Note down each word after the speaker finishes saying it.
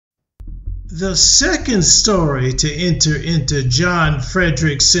The second story to enter into John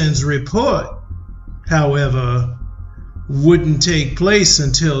Fredrickson's report, however, wouldn't take place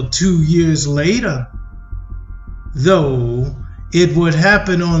until 2 years later, though it would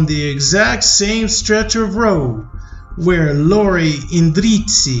happen on the exact same stretch of road where Lori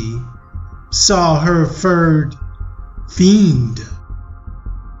Indrizzi saw her furred fiend.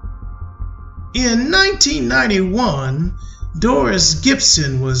 In 1991, Doris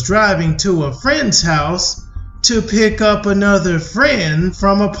Gibson was driving to a friend's house to pick up another friend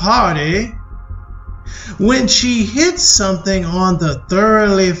from a party when she hit something on the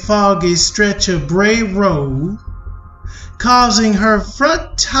thoroughly foggy stretch of Bray Road, causing her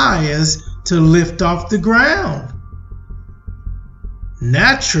front tires to lift off the ground.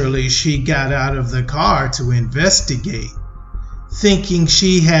 Naturally, she got out of the car to investigate, thinking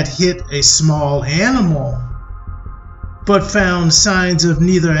she had hit a small animal, but found signs of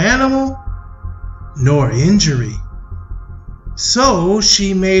neither animal nor injury. So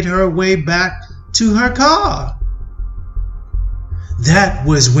she made her way back to her car. That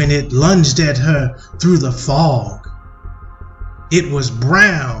was when it lunged at her through the fog. It was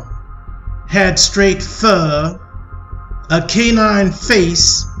brown, had straight fur, a canine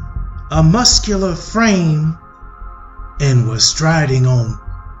face, a muscular frame, and was striding on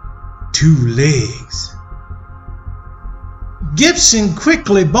 2 legs. Gibson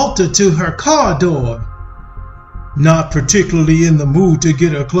quickly bolted to her car door, not particularly in the mood to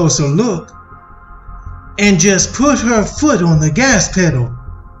get a closer look, and just put her foot on the gas pedal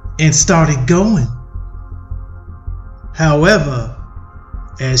and started going. However,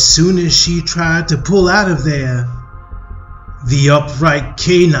 as soon as she tried to pull out of there, the upright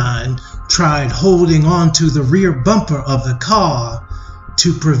canine tried holding onto the rear bumper of the car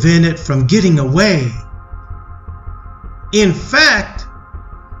to prevent it from getting away. In fact,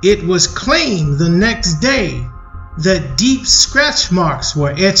 it was claimed the next day that deep scratch marks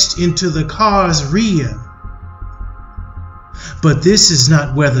were etched into the car's rear. But this is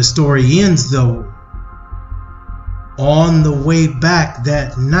not where the story ends, though. On the way back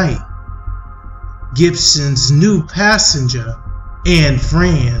that night, Gibson's new passenger and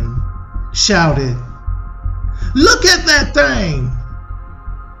friend shouted, "Look at that thing!"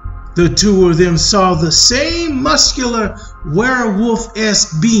 The two of them saw the same muscular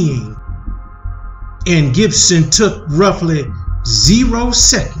werewolf-esque being, and Gibson took roughly 0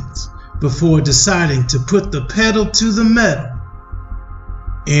 seconds before deciding to put the pedal to the metal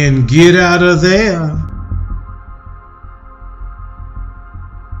and get out of there.